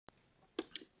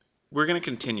We're going to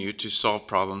continue to solve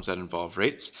problems that involve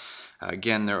rates.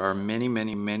 Again, there are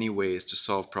many ways to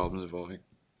solve problems involving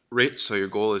rates, so your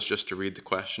goal is just to read the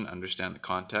question, understand the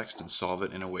context, and solve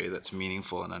it in a way that's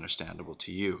meaningful and understandable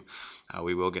to you.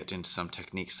 We will get into some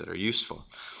techniques that are useful.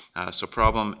 So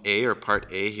problem A, or part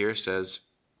A here, says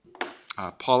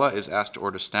Paula is asked to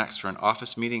order snacks for an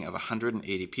office meeting of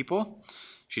 180 people.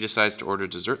 She decides to order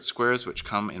dessert squares, which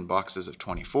come in boxes of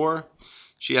 24.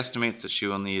 She estimates that she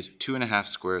will need 2.5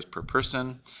 squares per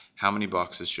person. How many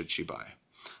boxes should she buy?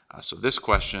 So this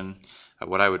question,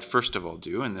 what I would first of all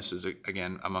do, and this is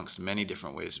again amongst many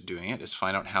different ways of doing it, is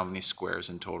find out how many squares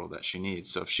in total that she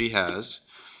needs. So if she has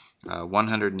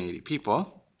 180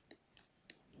 people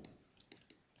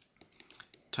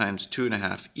times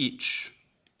 2.5 each,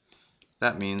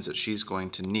 that means that she's going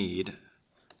to need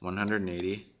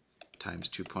 180 times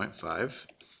 2.5.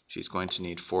 She's going to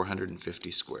need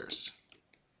 450 squares.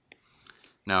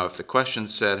 Now, if the question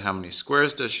said how many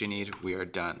squares does she need, we are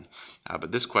done.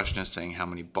 But this question is saying how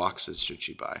many boxes should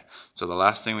she buy. So the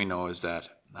last thing we know is that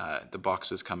the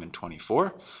boxes come in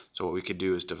 24. So what we could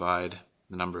do is divide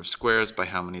the number of squares by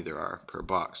how many there are per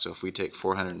box. So if we take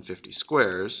 450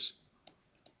 squares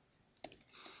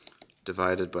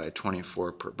divided by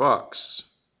 24 per box,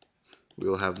 we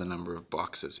will have the number of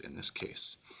boxes in this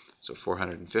case. So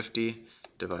 450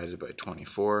 divided by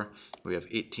 24, we have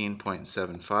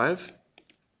 18.75.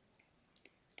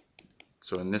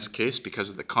 So in this case,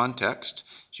 because of the context,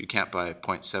 you can't buy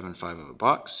 0.75 of a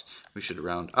box, we should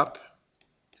round up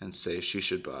and say she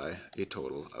should buy a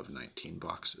total of 19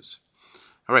 boxes.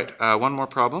 All right, one more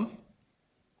problem.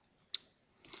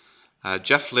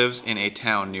 Jeff lives in a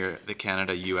town near the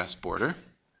Canada-US border.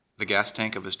 The gas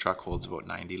tank of his truck holds about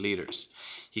 90 liters.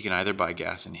 He can either buy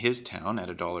gas in his town at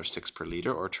 $1.06 per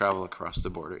liter or travel across the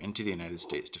border into the United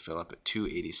States to fill up at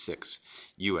 $2.86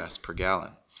 US per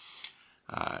gallon.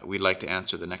 We'd like to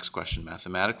answer the next question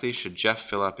mathematically. Should Jeff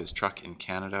fill up his truck in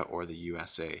Canada or the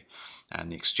USA?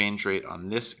 And the exchange rate on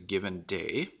this given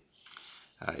day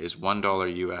is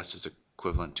 $1 US is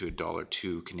equivalent to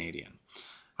 $1.02 Canadian.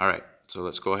 All right, so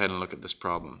let's go ahead and look at this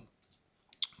problem.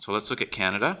 So let's look at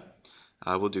Canada.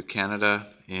 We'll do Canada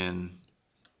in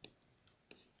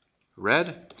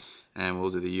red, and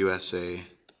we'll do the USA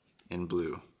in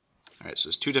blue. All right, so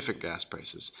there's two different gas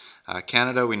prices.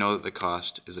 Canada, we know that the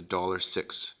cost is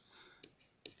 $1.06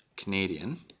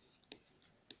 Canadian.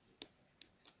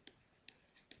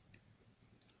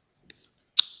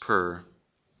 Per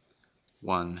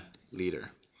 1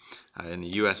 liter. In the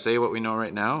USA, what we know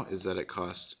right now is that it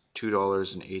costs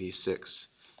 $2.86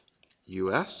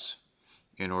 US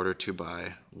in order to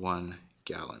buy 1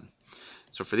 gallon.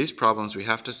 So for these problems, we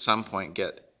have to at some point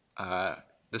get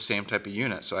the same type of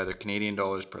unit. So either Canadian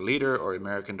dollars per liter or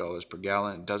American dollars per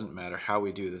gallon. It doesn't matter how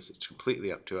we do this. It's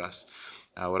completely up to us.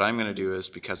 What I'm going to do is,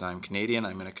 because I'm Canadian,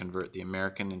 I'm going to convert the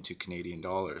American into Canadian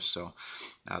dollars. So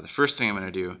the first thing I'm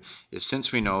going to do is,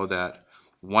 since we know that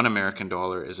 1 American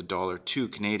dollar is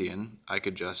 $1.02 Canadian, I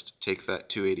could just take that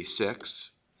 286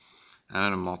 and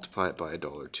I'm going to multiply it by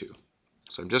 $1.02.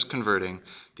 So I'm just converting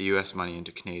the US money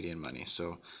into Canadian money.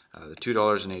 So the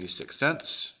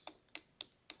 $2.86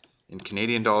 in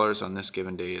Canadian dollars on this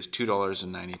given day is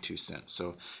 $2.92.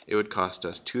 So it would cost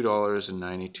us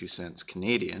 $2.92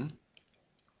 Canadian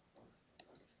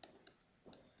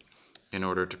in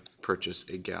order to purchase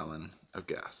a gallon of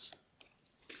gas.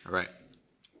 All right.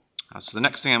 So the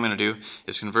next thing I'm going to do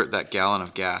is convert that gallon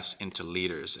of gas into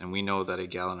liters, and we know that a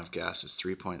gallon of gas is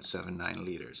 3.79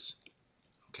 liters.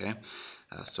 Okay,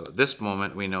 so at this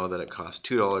moment we know that it costs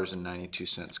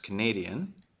 $2.92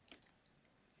 Canadian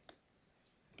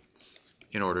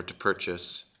in order to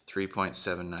purchase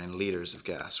 3.79 liters of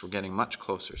gas. We're getting much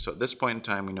closer. So at this point in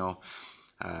time, we know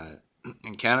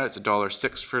in Canada it's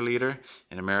 $1.06 per liter.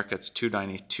 In America it's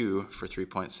 $2.92 for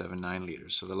 3.79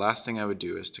 liters. So the last thing I would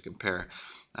do is to compare.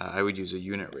 I would use a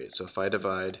unit rate. So if I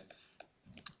divide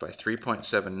by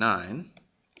 3.79,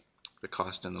 the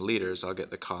cost in the liters, I'll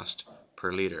get the cost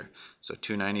per liter. So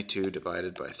 292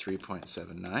 divided by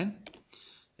 3.79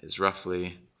 is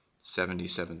roughly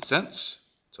 77 cents.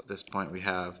 So at this point we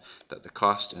have that the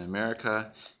cost in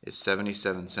America is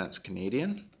 77 cents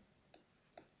Canadian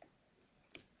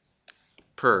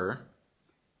per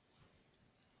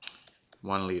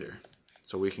 1 liter.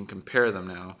 So we can compare them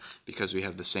now because we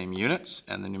have the same units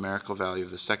and the numerical value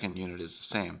of the second unit is the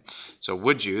same. So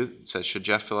would you, it says, should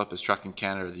Jeff fill up his truck in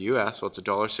Canada or the US? Well, it's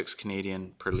 $1.06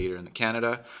 Canadian per liter in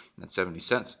Canada, and that's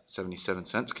 77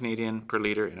 cents Canadian per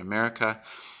liter in America.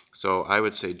 So I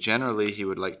would say generally he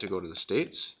would like to go to the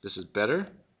States. This is better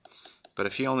But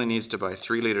if he only needs to buy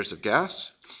 3 liters of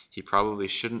gas, he probably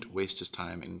shouldn't waste his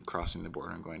time in crossing the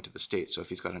border and going to the States. So if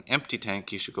he's got an empty tank,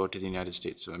 he should go to the United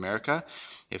States of America.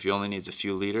 If he only needs a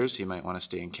few liters, he might want to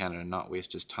stay in Canada and not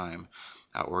waste his time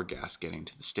or gas getting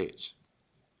to the States.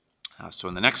 So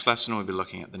in the next lesson, we'll be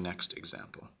looking at the next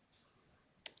example.